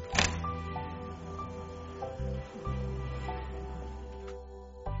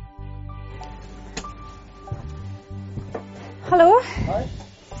 Hallo? Hei.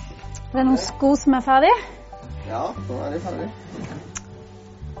 Det noen sko som ferdig? Ja, nå de ferdig.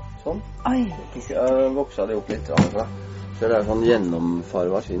 Sånn. Oi. Jeg voksa det opp litt. Så det sånn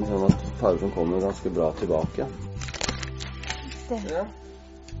gjennomfarva skinn, sånn at fargen kommer ganske bra tilbake. Ja.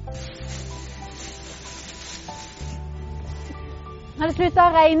 Har det sluttet å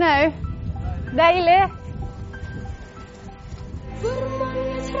regne også? Deilig!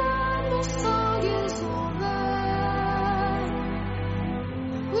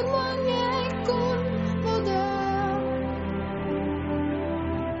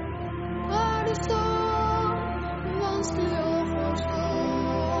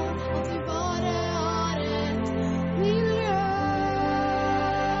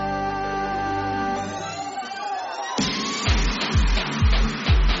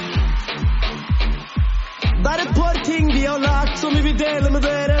 vi dele med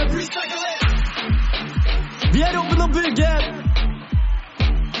dere. Vi jobben å bygge.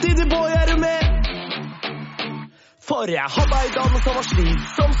 Didi Boy, du med? For jeg hadde en dame som var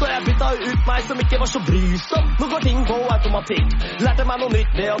slitsom, så jeg bytta ut meg som ikke var så brysom. Nå går ting på automatikk. Lærte meg noe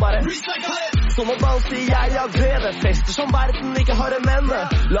nytt ved å bare så nå danser jeg av glede. Fester som verden ikke har en ende.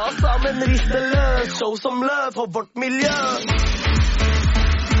 La oss sammen riste løs. Show som løv for vårt miljø.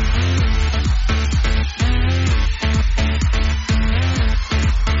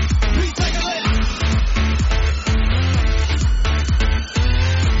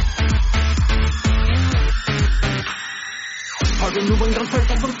 Har du noen gang følt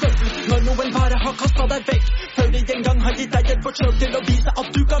deg som søppel når noen bare har kastet deg vekk? Før de en gang har gitt deg et forsøk til å vise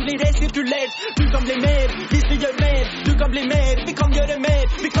at du kan bli resirkulert. Du kan bli mer hvis vi gjør mer. Du kan bli mer, vi kan gjøre mer.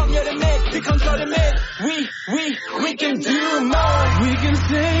 Vi kan gjøre mer, vi kan klare mer. We can do more. We can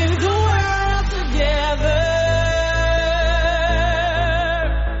save the world together.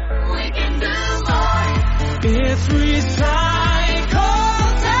 We can do more. It's recycled.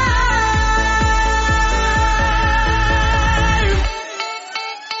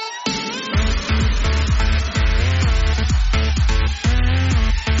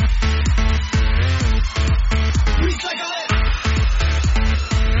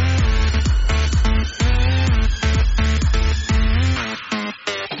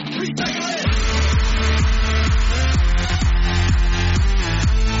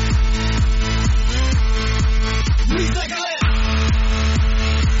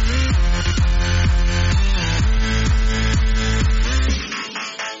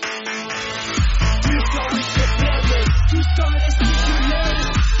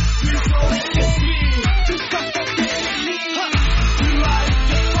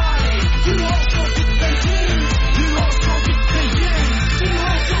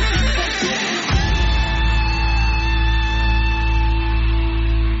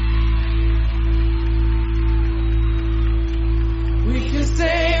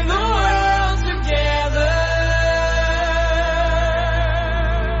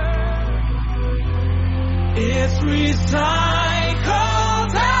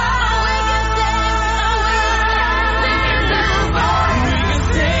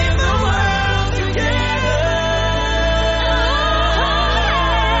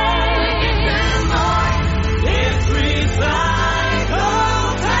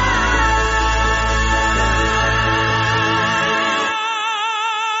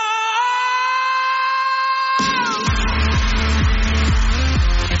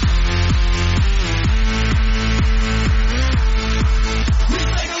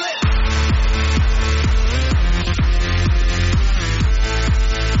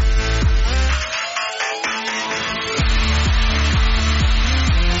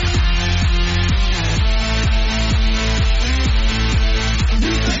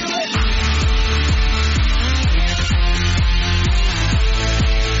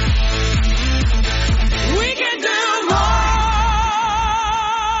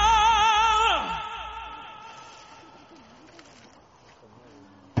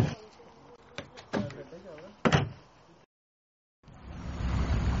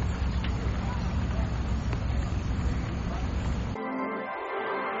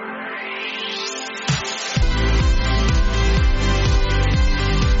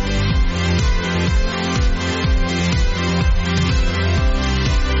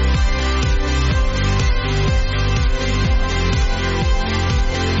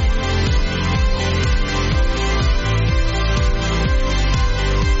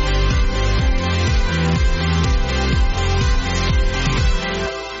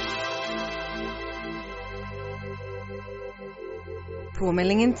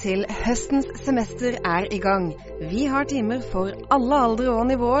 Påmeldingen til høstens semester er i gang. Vi har timer for alle aldre og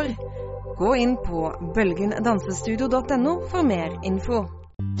nivåer. Gå inn på bølgendansestudio.no for mer info.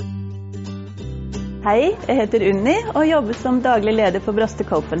 Hei, jeg heter Unni og jobber som daglig leder for Broste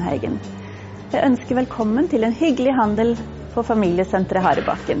Copenhagen. Jeg ønsker velkommen til en hyggelig handel på familiesenteret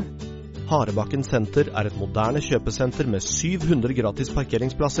Harebakken. Harebakken senter er et moderne kjøpesenter med 700 gratis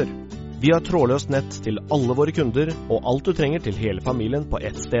parkeringsplasser. Vi har trådløst nett til alle våre kunder, og alt du trenger til hele familien på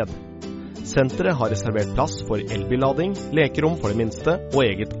ett sted. Senteret har reservert plass for elbillading, lekerom for det minste og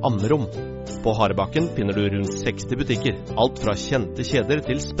eget ammerom. På Harebakken finner du rundt 60 butikker, alt fra kjente kjeder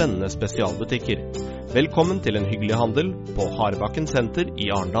til spennende spesialbutikker. Velkommen til en hyggelig handel på Harebakken senter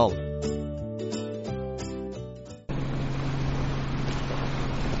i Arendal.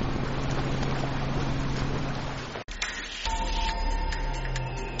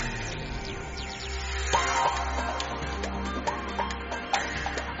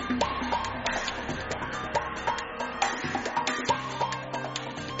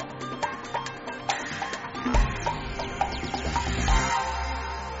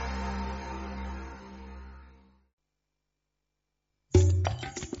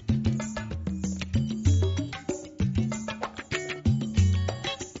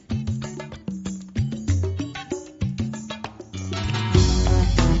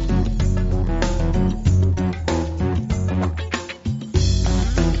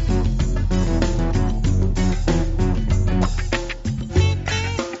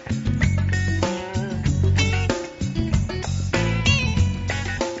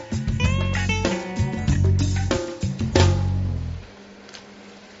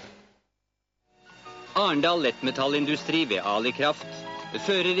 Arendal lettmetallindustri ved Alikraft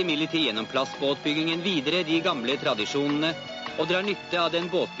fører imidlertid gjennom plastbåtbyggingen videre de gamle tradisjonene og drar nytte av den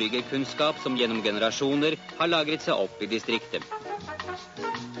båtbyggerkunnskap som gjennom generasjoner har lagret seg opp i distriktet.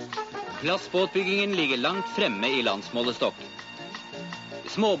 Plastbåtbyggingen ligger langt fremme i landsmålestokk.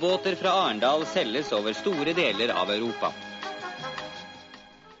 Småbåter fra Arendal selges over store deler av Europa.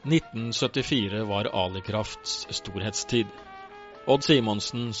 1974 var Alikrafts storhetstid. Odd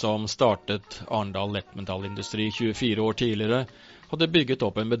Simonsen, som startet Arendal lettmetallindustri 24 år tidligere, hadde bygget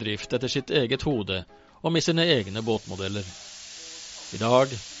opp en bedrift etter sitt eget hode og med sine egne båtmodeller. I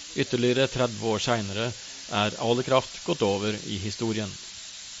dag, ytterligere 30 år senere, er Alikraft gått over i historien.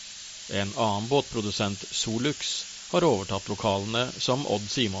 En annen båtprodusent, Solux, har overtatt lokalene som Odd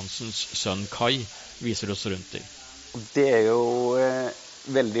Simonsens sønn Kai viser oss rundt i. Det er jo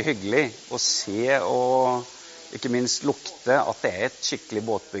veldig hyggelig å se og ikke minst lukte at det er et skikkelig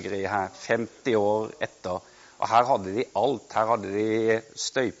båtbyggeri her, 50 år etter. Og her hadde de alt. Her hadde de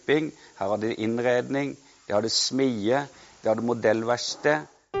støyping, her hadde de innredning, de hadde smie, de hadde modellverksted.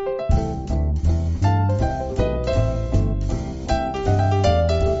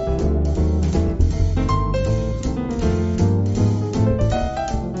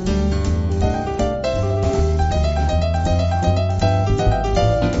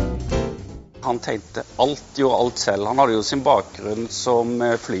 Han tenkte gjorde alt selv. Han hadde jo sin bakgrunn som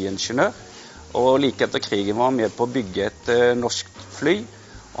flyingeniør, og like etter krigen var han med på å bygge et norsk fly.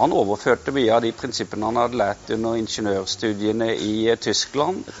 Og han overførte mye av de prinsippene han hadde lært under ingeniørstudiene i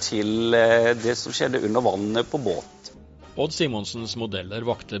Tyskland til det som skjedde under vannet på båt. Odd Simonsens modeller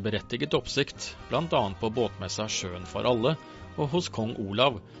vakte berettiget oppsikt, blant annet på båtmessa Sjøen for alle, og hos kong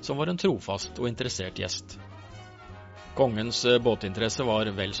Olav, som var en trofast og interessert gjest. Kongens båtinteresse var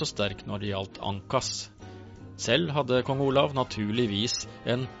vel så sterk når det gjaldt ankas. Selv hadde kong Olav naturligvis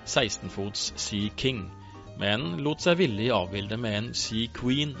en 16-fots Sea King, men lot seg villig avbilde med en Sea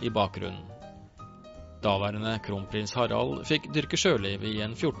Queen i bakgrunnen. Daværende kronprins Harald fikk dyrke sjøliv i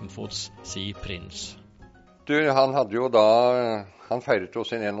en 14-fots Sea Prince. Han hadde jo da, han feiret jo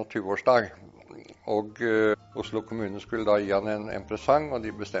sin 21-årsdag, og Oslo kommune skulle da gi han en presang, og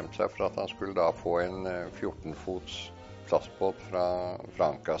de bestemte seg for at han skulle da få en 14-fots plastbåt fra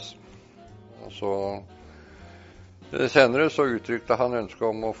Ankas. Og så senere så uttrykte han ønske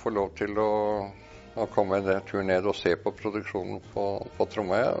om å få lov til å komme en tur ned og se på produksjonen på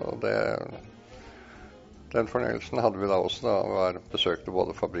Tromøya, og den fornøyelsen hadde vi da også da vi besøkte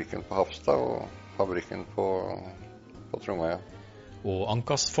både fabrikken på Hafstad og fabrikken på Tromøya. Og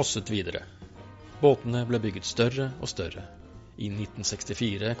Ankas fosset videre. Båtene ble bygget større og større. I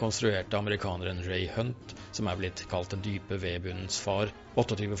 1964 konstruerte amerikaneren Ray Hunt, som er blitt kalt den dype vedbunnens far,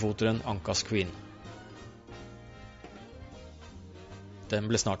 28-foteren Ankas Queen. Den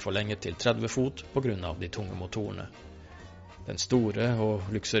ble snart forlenget til 30 fot på grunn av de tunge motorene. Den store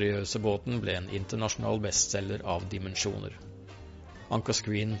og luksuriøse båten ble en internasjonal bestseller av dimensjoner. Ankas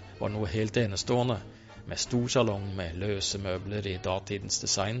Queen var noe helt enestående, med stor salong med løse møbler i datidens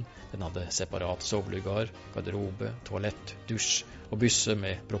design. Den hadde separat sovelugar, garderobe, toalett, dusj og bysse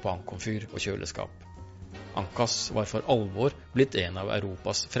med propankomfyr og kjøleskap. Ankas var for alvor blitt en av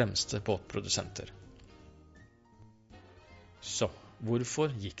Europas fremste båtprodusenter. Så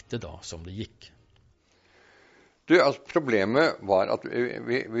hvorfor gikk det da som det gikk? Problemet var at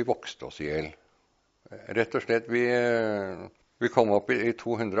vi vokste oss i hjel. Rett og slett, vi kom opp i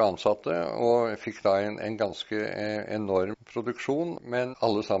 200 ansatte og fikk da en ganske enorm produksjon, men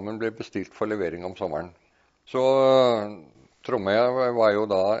alle sammen ble bestilt for levering om sommeren. Så Tromøya var jo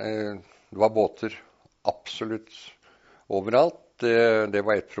da, det var båter absolutt overalt, det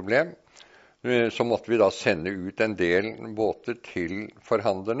var et problem. Så måtte vi da sende ut en del båter til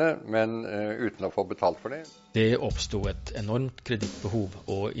forhandlerne, men uten å få betalt for det. Det oppstod et enormt kredittbehov,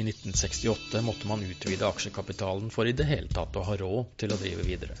 og i 1968 måtte man utvide aksjekapitalen for i det hele tatt å ha råd til å drive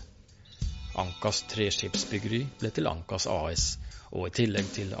videre. Ankas treskipsbyggeri ble til Ankas AS, og i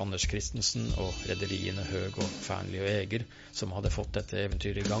tillegg til Anders Christensen og rederiene Høg og Fearnley og Eger, som hadde fått dette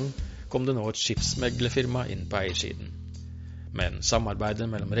eventyret i gang, kom det nå et skipsmeglerfirma inn på eiersiden. Men samarbeidet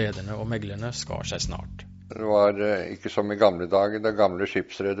mellom rederne og meglerne skar seg snart. Det var ikke som i gamle dager, det gamle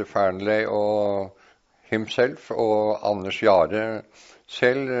skipsreder Fearnley og himself og Anders Jare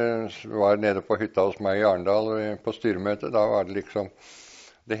selv var nede på hytta hos meg i Arendal på styremøte. Da var det liksom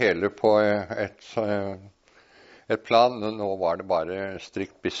det hele på et plan. Nå var det bare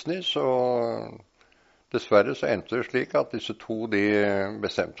strikt business, og dessverre så endte det slik at disse to de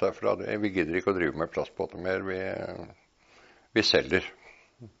bestemte seg for at vi gidder ikke å drive med plastbåter mer, vi selger,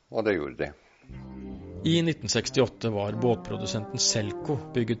 og det gjorde de. I 1968 var båtprodusenten Selco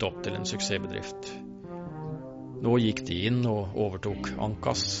bygget opp til en suksessbedrift. Nå gikk de inn og overtok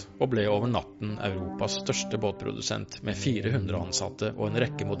Ankas, og ble over natten Europas største båtprodusent med 400 ansatte og en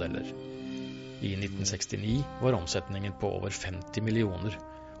rekke modeller. I 1969 var omsetningen på over 50 millioner,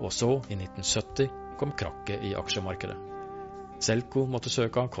 og så i 1970 kom krakket i aksjemarkedet. Selco måtte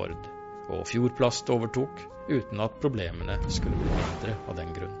søke akkord, og Fjordplast overtok uten at problemene skulle bli mindre av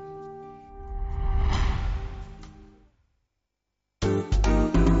den grunn.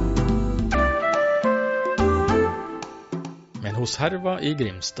 Men hos Herva i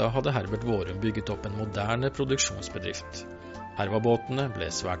Grimstad hadde Herbert Vårum bygget opp en moderne produksjonsbedrift. Herva-båtene ble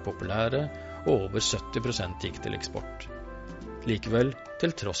svært populære, og over 70% gikk til eksport. Likevel,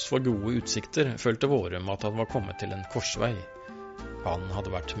 til tross for gode utsikter, følte Vårum at han var kommet til en korsvei. Han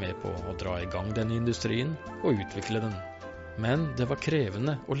hadde vært med på å dra i gang denne industrien og utvikle den. Men det var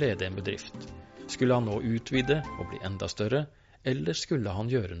krevende å lede en bedrift. Skulle han nå utvide og bli enda større, eller skulle han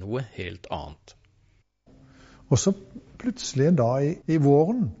gjøre noe helt annet? Og så plutselig en dag i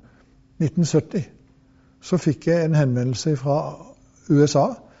våren 1970, så fikk jeg en henvendelse fra USA,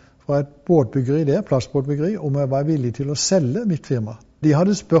 fra et båtbyggeri der, plastbåtbyggeri, om jeg var villig til å selge mitt firma. De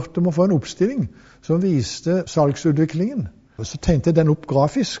hadde spurt om å få en oppstilling som viste salgsutviklingen. Og så tegnte jeg den opp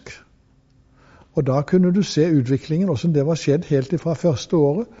grafisk. Og da kunne du se utviklingen, hvordan det var skjedd helt fra første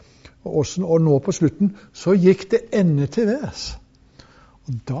året, og nå på slutten, så gikk det ende til værs.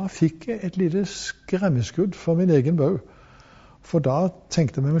 Og da fikk jeg et lite skremmeskudd for min egen bau. For da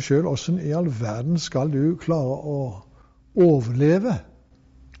tenkte jeg med meg selv, hvordan i all verden skal du klare å overleve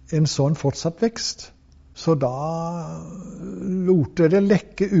en sånn fortsatt vekst? Så da lot jeg det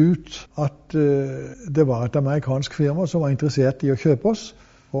lekke ut at det var et amerikansk firma som var interessert i å kjøpe oss.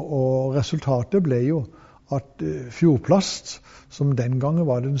 Og resultatet ble jo at Fjordplast, som den gangen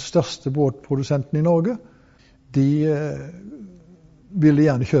var den største båtprodusenten i Norge, de ville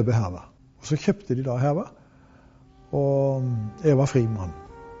gjerne kjøpe Herva. Og så kjøpte de da Herva, og jeg var frimann.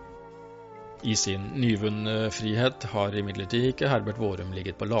 I sin nyvunne frihet har imidlertid ikke Herbert Vårum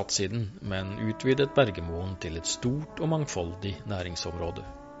ligget på latsiden, men utvidet Bergemoen til et stort og mangfoldig næringsområde.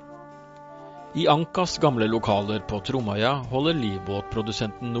 I Ankas gamle lokaler på Tromøya holder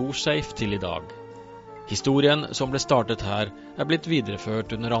livbåtprodusenten Norsafe til i dag. Historien som ble startet her er blitt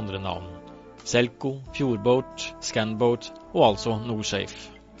videreført under andre navn. Selco, Fjordboat, Scanboat og altså Norsafe.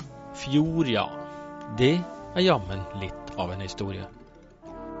 Fjord, ja. Det er jammen litt av en historie.